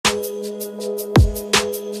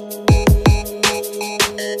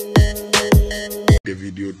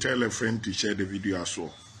tell a friend to share the video as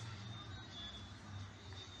well.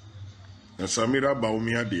 Na Samira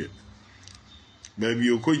Bawumia de baby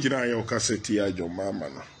okojina ya okaseti ya jo mama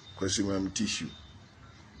no kwesi mam tissue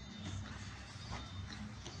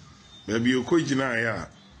baby okojina ya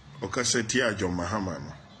okaseti ya jo mahama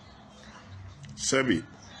no sebi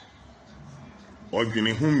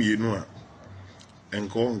odwene hum yenu a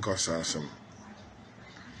enko nkasasem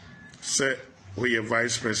se we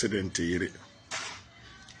vice president yire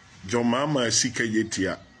jo mama sika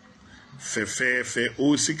yetia fe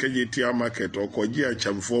o sika yetia market okoji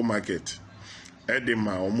achamfo market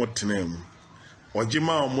edema omotenam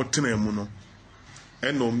ojima omotenam no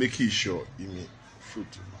eno make sure imi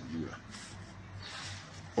fruit you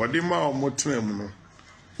odima omotenam no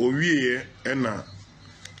owie ena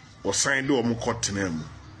osan de omokotenam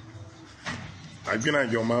agina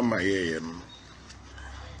jo mama ye no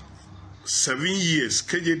 7 years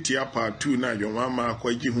kejetia part 2 na jo mama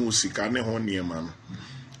akwaji hu sika ne ho niema no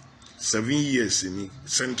 7 years in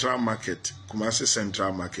Central Market, Kumasi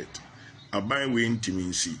Central Market. A buy we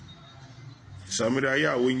intimacy. Samira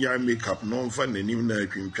ya when ya make up no fun and even a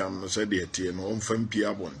cream cam no said the tea no fun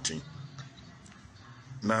pia bonting.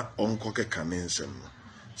 Na uncle canensem.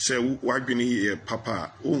 Say what you need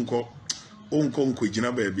papa, uncle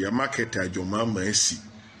Kujina baby, a market at your mamma see.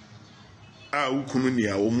 Ah,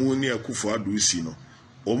 Ukunia, Omunia Kufa do see no.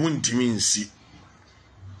 Omuntimin see.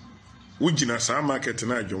 Ujina sa market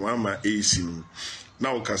na jo mama AC no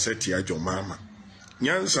na o cassette ya jo mama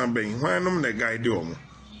nyansa ben hwanum na guide omo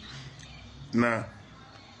na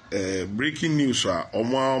breaking news a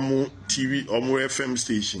omo TV omo FM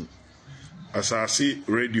station asasi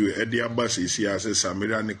radio edi abase si ase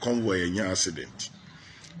Samira ne convoy enya accident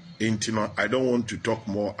intino I don't want to talk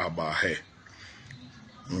more about her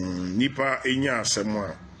nipa enya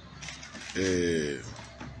asemo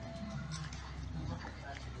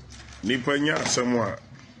Nipanya somewhere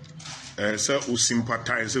so who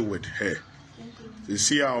sympathize with her. You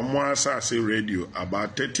see our Moasa say radio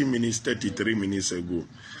about 30 minutes, 33 minutes ago.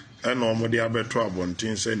 And normally abeto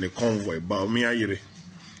abontin say the convoy Bawumia yire.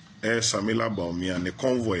 Samila Bawumia the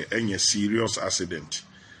convoy any serious accident.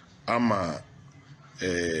 Ama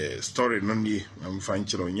story noni I'm fine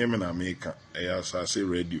chiro Yemen America say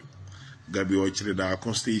radio. Gabi ochire da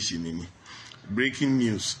akon station ini. Breaking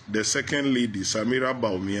news, the second lady Samira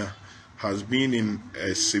Bawumia has been in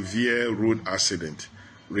a severe road accident,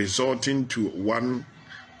 resulting to one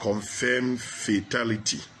confirmed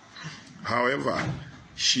fatality. However,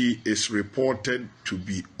 she is reported to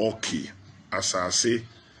be okay, as I say,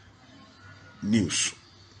 news.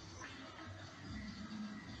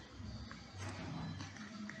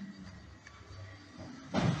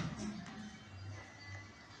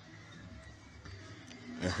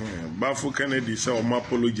 Bafu Kennedy say o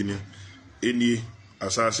apology any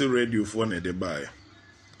asase radio for na de buy.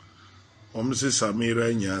 Say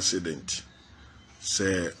Samira nya accident.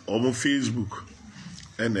 Say Facebook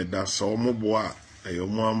and that so boa e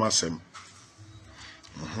amasem.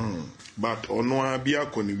 But ono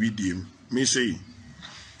abia koni video me say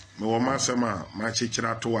me wo masem a ma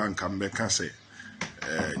chechira to an kan be ka say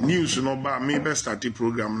news no ba me be start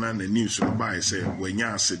program na news no ba say we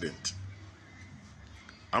nya accident.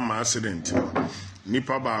 Ama accident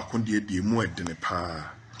nipa ba akon de mu edene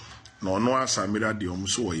pa na ono Samira de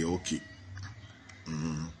omso wo ye okay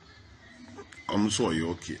omso wo ye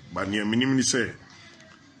okay ba ne minim ni say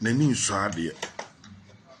na ni nso ade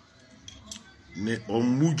ne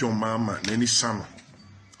omujo mama na ni sano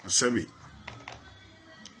sebi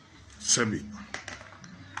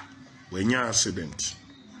when nya accident.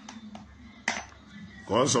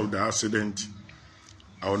 Because of the accident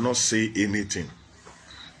I will not say anything.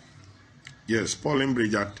 Yes, Pauline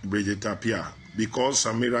Bridget Apia. Because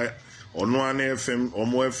Samira on one FM or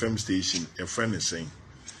more FM station, a friend is saying,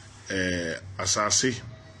 Asase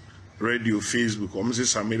radio, Facebook, almost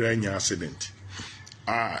Samira in accident.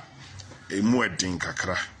 A muedding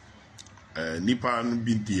kakra. Nipan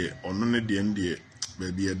be dear, or none of the end dear,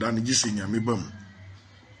 baby a danijis in Yamibum.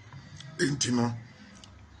 Intino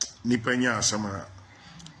Nipanya Sama,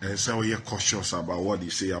 so you're cautious about what you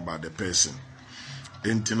say about the person.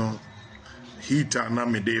 Intino. Hita na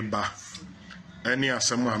medeba any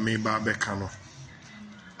asama meba bekano.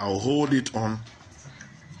 I'll hold it on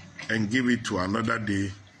and give it to another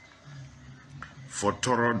day for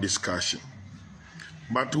thorough discussion.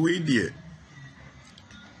 But we dear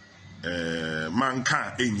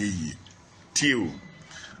manka enye tio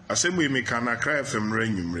asem me kana cry from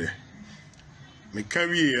renyumre me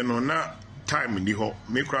carry no na time ni ho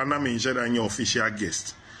me kra na me nsheda anya official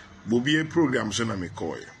guest bobi a program so na me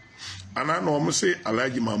call ana no mo say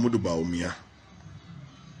Alhaji Bawumia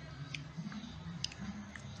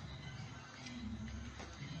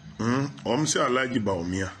Omse Alhaji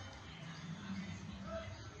Bawumia.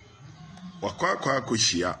 Wakwa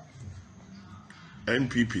Koshia.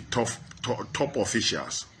 NPP top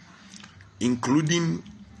officials, including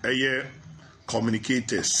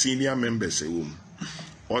communicators, senior members,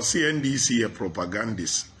 or CNDC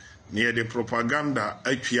propagandists, near the propaganda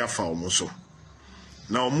IPA Faumoso.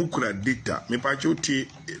 Now, Mukura data, me pachoti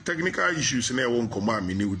technical issues ne won koma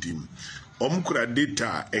mini udim. Omukura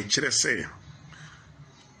data Exp0sě.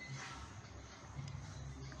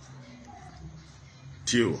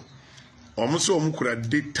 Tio. Omuso omukura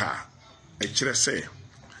data Exp0sě.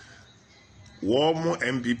 Warm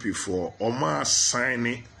MPP for Oma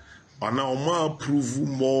signing and Oma approve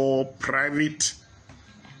more private.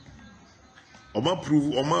 Oma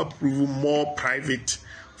approve more private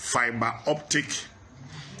fiber optic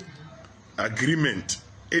agreement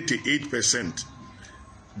 88%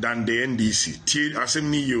 than the NDC.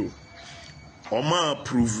 Assembly you. Oma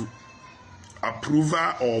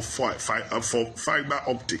approval of for fiber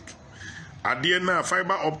optic. Adiena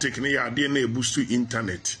fiber optic ne adiena boost to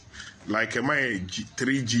internet. Like am I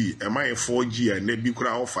 3G, am I 4G, and maybe could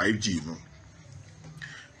have 5G no.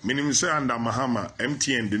 Minim say under Mahama,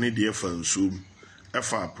 MTN the need the phone zoom,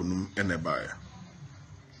 FR punum and a buyer.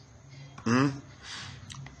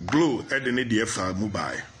 Glow at the need the FR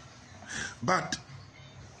mobile. But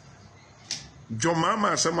John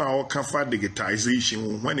Mama somehow cover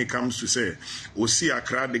digitization when it comes to say, or see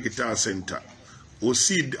Accra Digital Center, or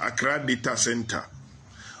see Accra Data Center.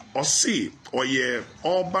 Or see, or ye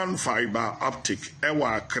urban fiber optic,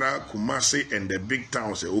 Ewa Accra, Kumasi, and the big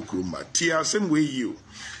towns, Okrumba. Tia same way you,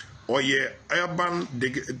 or ye urban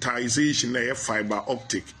digitization, fiber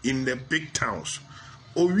optic in the big towns.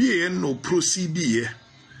 Or we no proceed ye,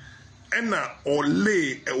 and or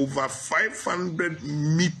lay over 500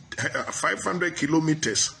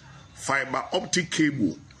 kilometers fiber optic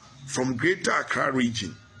cable from Greater Accra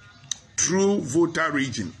region through Volta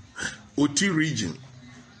region, OT region.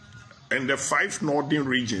 And the 5 northern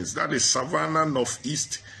regions, that is Savannah,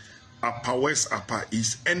 Northeast, Upper West, Upper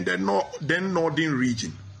East, and the northern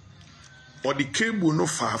region. Or the cable no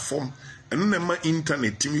far from, and then my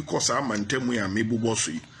internet, Timmy Kosa, Mantemu, and Mebu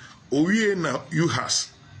Bosui. Or we na UHAS,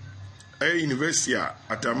 a university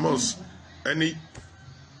at Amos, any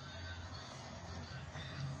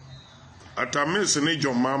at Amos and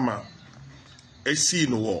John Mama, a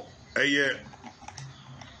scene war, a year.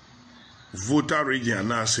 Voter region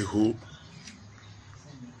na se ho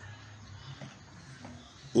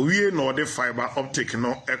owie no the fiber optic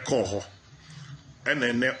no ekọ ho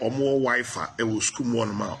ene omo Wi-Fi e wo school mo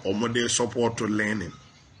no ma omo dey support to learning.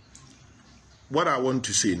 What I want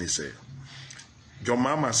to say is your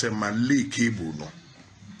mama say my lay cable no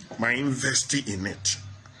my invest in it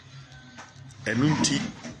enunti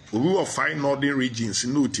we of 5 northern regions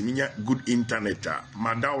no timinya good internet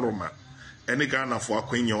madawroma any Ghana for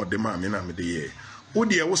Quenya or the Mamina Medea. Oh,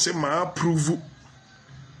 dear, was a ma approve.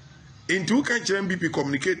 Into MPP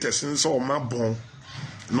communicators and so my bon.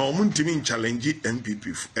 No muntimin challenge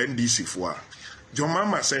NPP NDC for. Your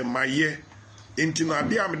mama say my year. Into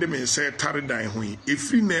Nadia Medem say Taridine Hui.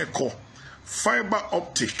 If we neko fiber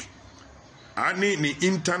optic. I need the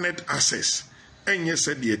internet access. And yes,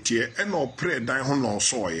 said the tear and no pray dine on no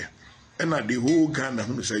soy. And at the whole Ghana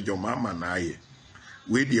who said your mama na ye.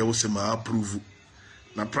 We dey also approve.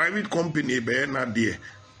 Na private company be na there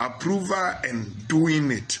approval and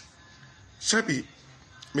doing it. Sabi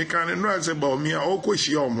me kan no say Bawumia o ko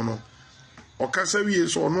hia omo no. O kasa wie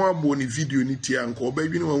so no abo ni video ni tia nko ba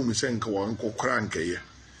bi no hu se nka wa nko kra nka ye.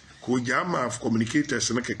 Ko jama of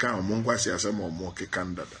communicators na keka omo nkwasi asem omo keka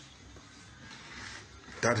ndada.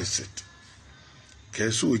 That is it.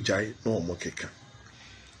 Kesu jai no omo keka.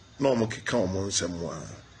 No omo keka omo nsem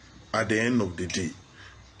at the end of the day.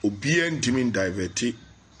 Obien Timin diverted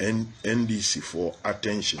NDC for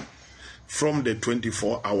attention from the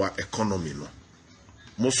 24-hour economy. No,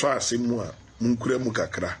 Moswa Simua, Munkure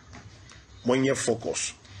Mukakra, Monye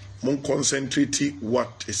focus, Mun concentrate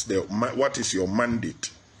what is your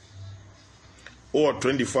mandate? Or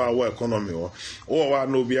 24-hour economy or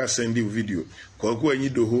no be sending video. Kwaku any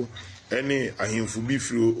doho any ahimfubi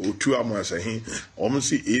through or 2 hours ahin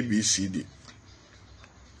almost ABCD.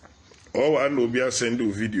 Oh, I know be a send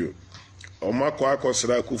you video. O ma kwa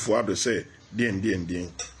akosra Kufuado say,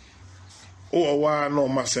 dien. Oh, wa no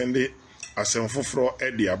ma send it asem foforo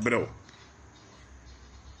e de abrel.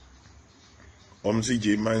 Omzi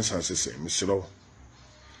J man say, Mr.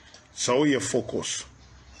 So you focus.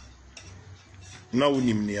 Now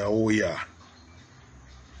nimnia oh ya.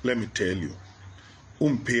 Let me tell you.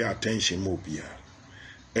 Pay attention mobia.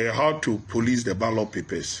 How to police the ballot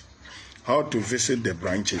papers. How to visit the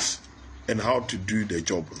branches. and how to do the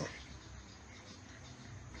job. No?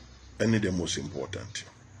 And the most important.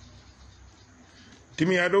 To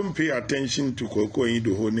me, I don't pay attention to Koko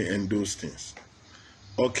Idohone and those things.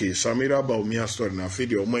 Okay, Samira Bawumia story na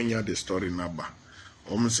feed your manya the story naba.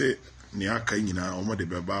 Say Niaka yina omo de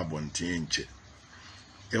beba bonti enche.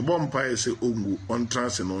 Ebom pa se ongu on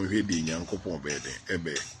trans no hwedi nyankopon bede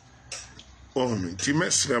ebe. Ti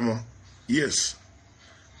mesremo. Yes.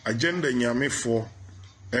 Agenda nyame for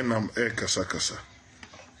enam kasa.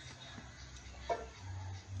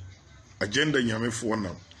 Agenda nyame for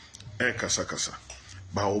nam kasa.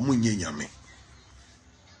 Ba omu nye nyame.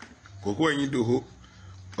 Koko anyi do ho.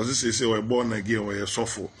 Ose say we born again we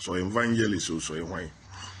sofo so evangelist so ehwan.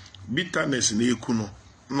 Bitterness na ekuno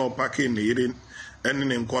na opake na yire ene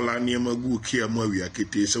ne nkola na emagu kia mu awia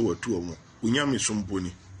kete se watu omo. Unyame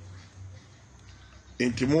somponi.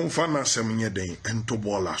 Enti momfa na asem nye den ento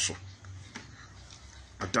bola so.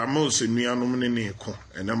 Atamo se nuanom ne ko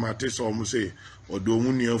ena mate so omo se odo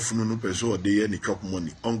mu nuafunu no pese ode ye ne chop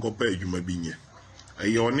money onko pa adwuma bi nye.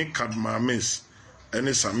 Ayoni kadmames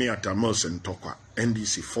ene sami atamo se ntokwa.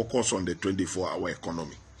 NDC focus on the 24-hour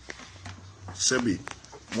economy. Sebi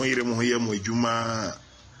moyire mo ye mo adwuma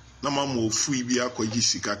na ma mo fui bi akwaji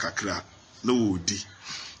sika kakra na odi.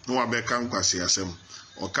 No abeka nkwase asem.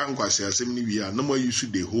 O kan kwase asem ni bia na mo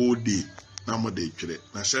use the whole day na mo de twere.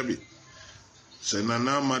 Na sebi se na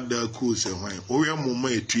mada ko se hwan o ye mo ma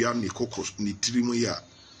etua ni kokos ni tirimu ya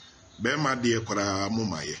be ma de kwara mo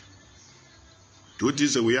maye. What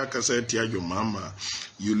is the way I can say to your mama?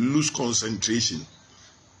 You lose concentration.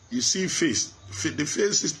 You see face. The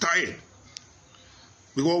face is tired.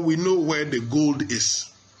 Because we know where the gold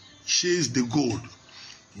is. Chase the gold.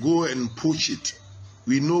 Go and push it.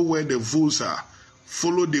 We know where the votes are.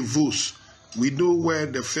 Follow the votes. We know where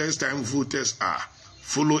the first time voters are.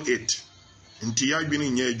 Follow it. Until I been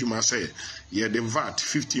in here, you must say, yeah, the VAT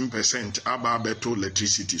 15% about better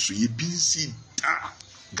electricity. So you BC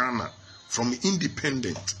Ghana. From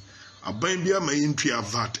independent, a bambia may entry a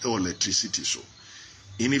VAT or electricity. So,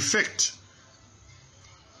 in effect,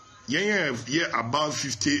 yeah, about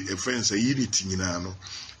 50 offense a unit in Nano,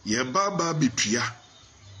 yeah, Baba Bipia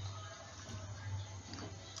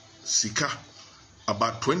Sika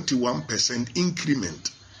about 21%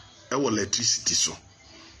 increment our electricity. So,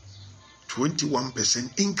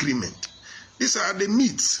 21% increment. These are the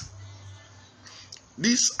meats.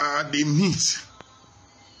 These are the meats.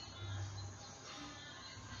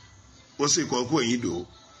 What's it called when you do?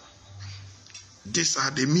 These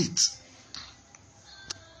are the meat.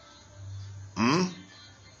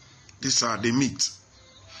 These are the meat.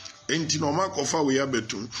 And you know, my coffee we are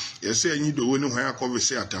betun. You say you do when you cover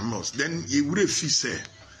say at a mouse. Then you would say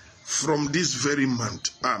from this very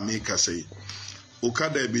month. Make us say,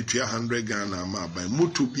 Okada be 300 Ghana. Ma by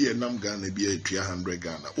Mutu be a nam Ghana be 300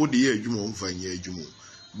 Ghana. O the year you won't find ye jumu.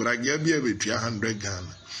 Bragia be a 300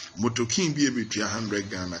 Ghana. Motokin be able to 100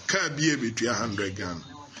 Ghana, car be able to 100 Ghana,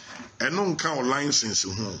 and non count license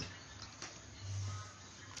home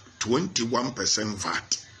 21%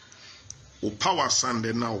 VAT. O power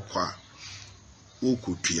sande now qua o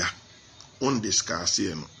kupia on discuss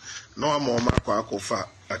here. No more macqua cofa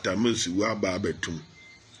at a mercy wa barbetum.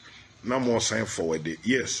 No more sign forward.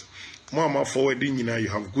 Yes, more forwarding, you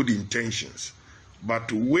have good intentions, but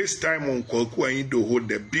to waste time on Kokua and to hold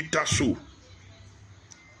the bitter soul.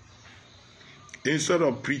 Instead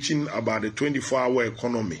of preaching about the 24-hour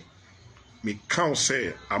economy, me can't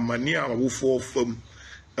say a mania who from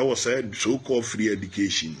I was said so-called free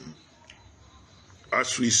education.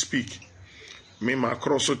 As we speak, me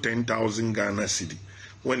cross 10,000 Ghana city.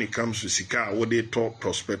 When it comes to Sika, what they taught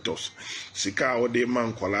prospectus, Sika, what they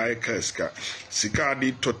man kwalai kaska, Sika they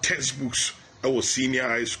taught textbooks. Our senior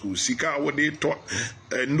high school, Sika, what they taught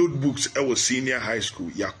notebooks. Our senior high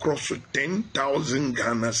school, you cross 10,000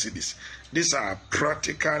 Ghana cities. These are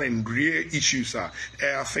practical and real issues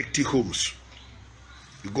affecting homes.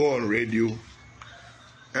 You go on radio.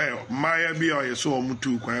 Maya be or so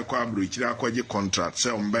mutu kwa bridge kwaje contract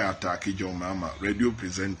say on buy attack your mama radio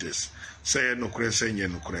presenters say no kre say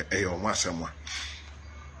no kre masema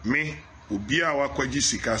me obi a wakwaji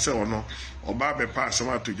sika say ono oba be pass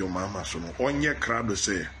ma to your mama so no onye crowd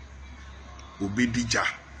say obi dija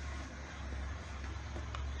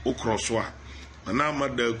okroswa na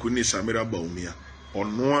amada kuni Samira Bawumia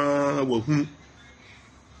ono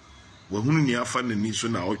wahunu ni afa ni so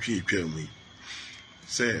na otwe etwa mu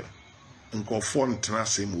say nkofo ntena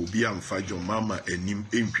se mo obi amfa jo mama anim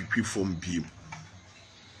entwitwi fom biem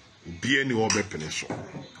obi ani obepene so.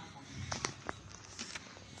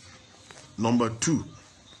 Number 2,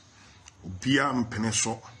 obi ampene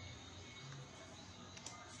so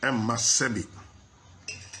Emma Sebi.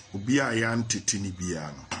 Ubia yan titini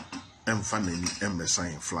biano. Emfaneni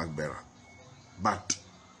emmesign flag bearer. But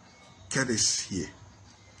get this here.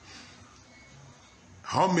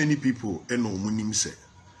 How many people eno munim say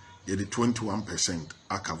ye the 21%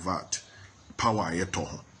 akavat power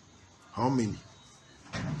yeto? How many?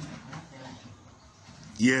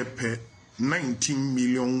 Ye pay 19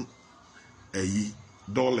 million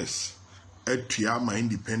dollars etua my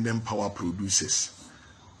independent power producers.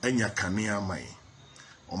 Enya kanea mai.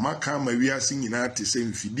 Omaka ma wiase nyina te se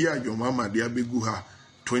mfidi adwomama de abegu ha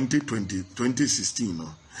 2016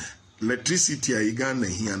 no. Electricity a Ghana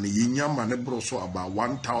here and yinyama ne broso about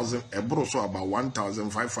 1,000 broso about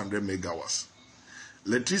 1,500 megawatts.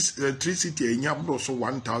 Electricity a nya broso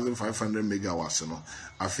 1,500 megawatts no.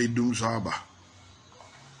 Afi dum so aba.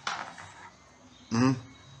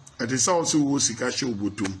 It is also wo sika she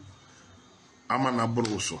obotum. Ama na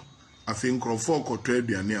broso. Afi nkrofo kotwa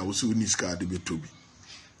aduane a wo se uniska de betobi.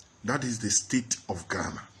 That is the state of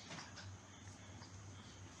Ghana.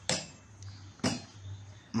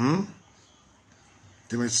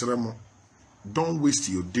 Don't waste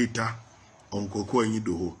your data on Koko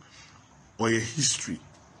Enyidoho or your history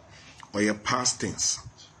or your past tense.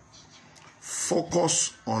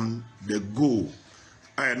 Focus on the goal.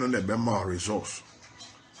 I know the Bema resource.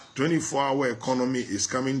 24-hour economy is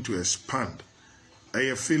coming to expand.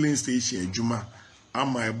 A filling station, Juma.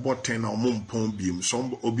 Am I button or mumpon beam?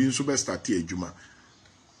 Some obin super starty Juma.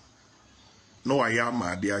 No, I am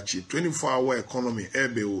my Deǎtｊ. 24-hour economy,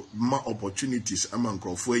 ebe more opportunities among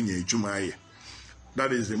Kwadwosheldon Juma.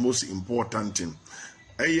 That is the most important thing.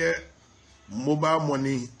 Mobile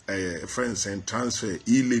money, friends and transfer,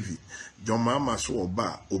 e-levy. John Mama so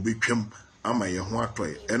ba obitwem ama ye ho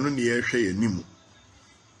atoy. Eno ne ye hwe ye nimu.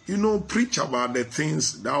 You know, preach about the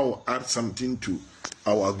things that will add something to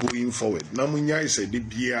our going forward. Namunya is a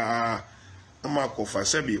dibia ama kofa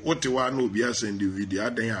sebi otewa na obi asend video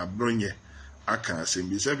adan abronye aka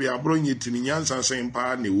asembi sebi abronye tini nyansa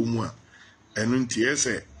sempa na ewumu a enu ntie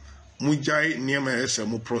se mujai niema ese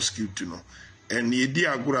mu prosecute no and ye di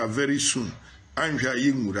agura very soon anhwa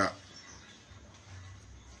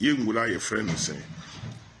yengura ye friend say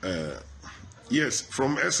yes,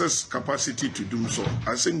 from excess capacity to do so.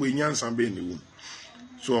 I think we nyansa be ni wum.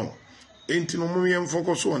 So enti no mo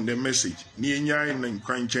focus on the message. Ni nyai na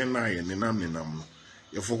nkwanchen na ye nenam.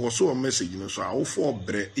 You focus on message no so how for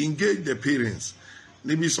bre engage the parents.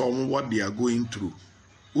 Maybe some what they are going through.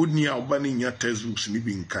 Udni obani nya textbooks ni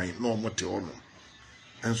bi nkan no mote ono.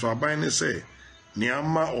 And so aban ne say ni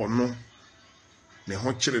ama ono ne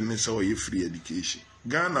ho kire ne say o free education.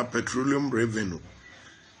 Ghana petroleum revenue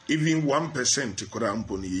even 1% could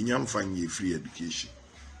happen in free education.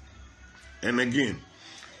 And again,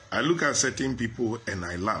 I look at certain people and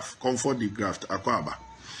I laugh. Comfort the graft, Akwaba.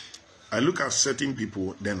 I look at certain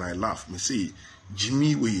people, then I laugh. Me say,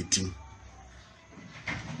 Jimmy waiting.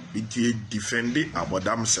 It defended about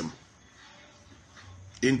damsem.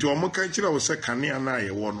 Into a mokachira was a kania na ye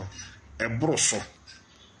wono, a broso.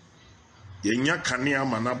 Yenya kania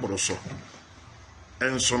mana broso.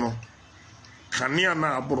 And sono. Kania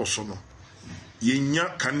na abroso no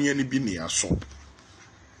yenya kania ni bi ne aso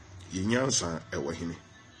yenyansa ewahini.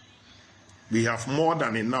 We have more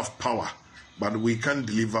than enough power, but we can't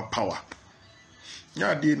deliver power.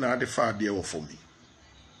 Nya de na de fa de wo for me.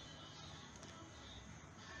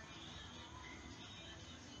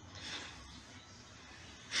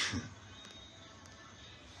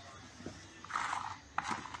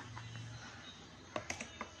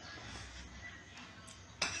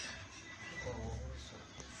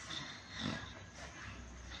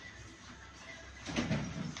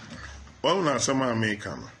 Well, na some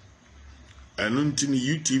American, and until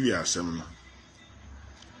UTV asem,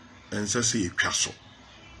 and say castle.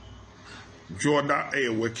 Jordan a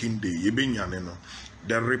working day, ye been yaneno.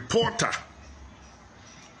 The reporter,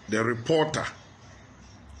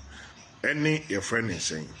 any your friend is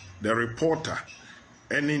saying, the reporter,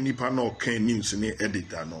 any nipa no can news any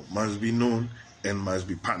editor no must be known and must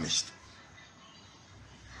be punished.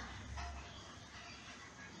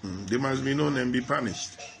 They must be known and be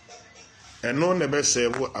punished. And no never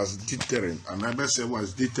serve as deterrent, and never serve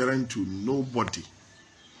as deterrent to nobody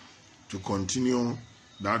to continue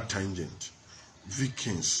that tangent.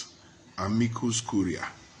 Vikings, amicus curia.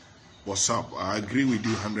 What's up? I agree with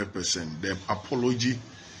you 100%. The apology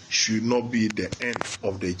should not be the end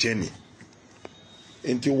of the journey.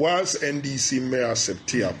 Until whilst NDC may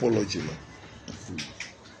accept the apology,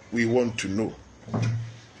 we want to know.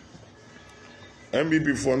 MB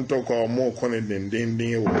before talk or more confident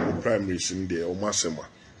than or primaries in the Omasema.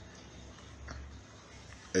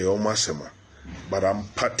 A Omasema. but I'm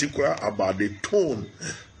particular about the tone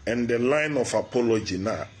and the line of apology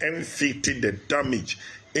now. Inflicting the damage,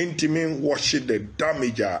 intimate washing the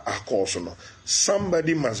damage are causing.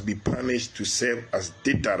 Somebody must be punished to serve as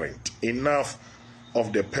deterrent. Enough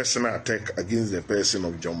of the personal attack against the person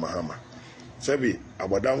of John Mahama. Sebi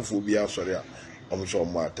abadam phobia sorry so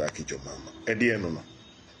mo attack John Mahama. Edi eno no.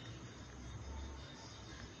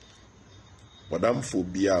 Abadam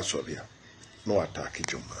phobia sorry no attack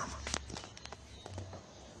John Mahama.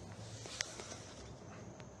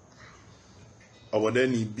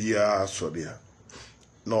 Abadani bia sorry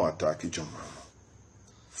no attack John Mahama.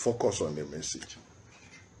 Focus on the message.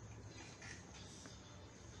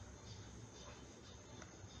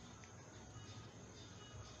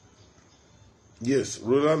 Yes,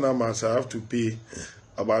 rural numbers I have to pay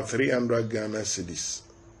about 300 Ghana cedis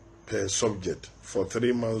per subject for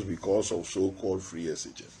 3 months because of so-called free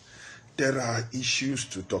SHF. There are issues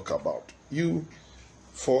to talk about.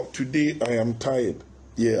 For today, I am tired.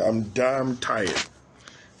 Yeah, I'm damn tired.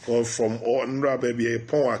 Because from Onra Baby,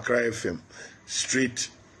 Pon Accra FM, straight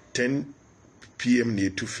 10 p.m. near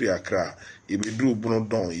to Free Accra. If you drew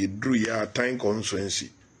Bonodon, you drew your time constituency.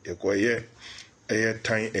 You quite a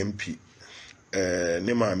time MP.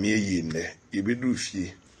 Nema me yine ibidu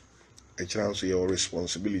fie a chance your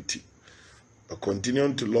responsibility. I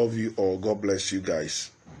continue to love you all. God bless you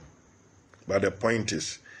guys. But the point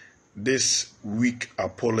is, this weak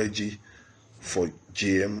apology for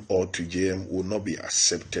JM or to JM will not be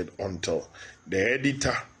accepted until the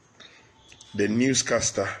editor, the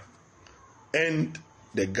newscaster, and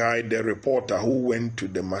the reporter who went to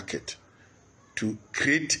the market to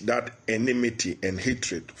create that enmity and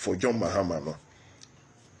hatred for John Mahama,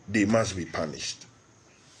 they must be punished.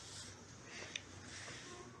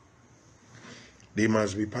 They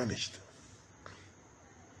must be punished.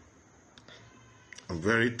 I'm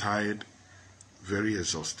very tired, very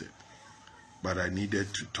exhausted, but I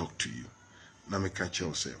needed to talk to you. Now me catch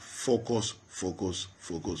yourself. Focus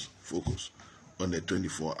on the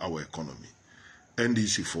 24-hour economy.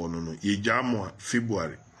 NDC for no. Ye January,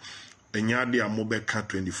 February. Enyade amobeka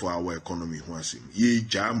 24-hour economy huasim. Ye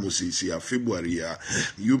jamu sisi February ya,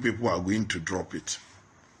 you people are going to drop it.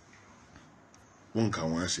 Wonka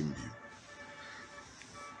huasim bi.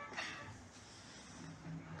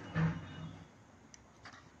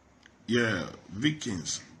 Yeah,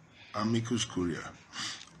 Vikings, amicus Korea.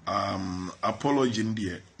 Apology in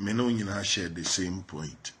there, me no nyina share the same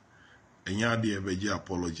point. Enyade ebeje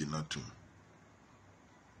apology na too.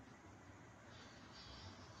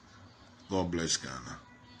 God bless Ghana.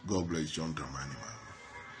 God bless John Dramani.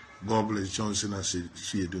 God bless Johnson and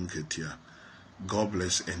Siedun Ketia. God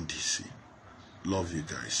bless NDC. Love you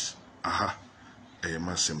guys. Aha.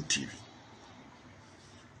 AMSM TV.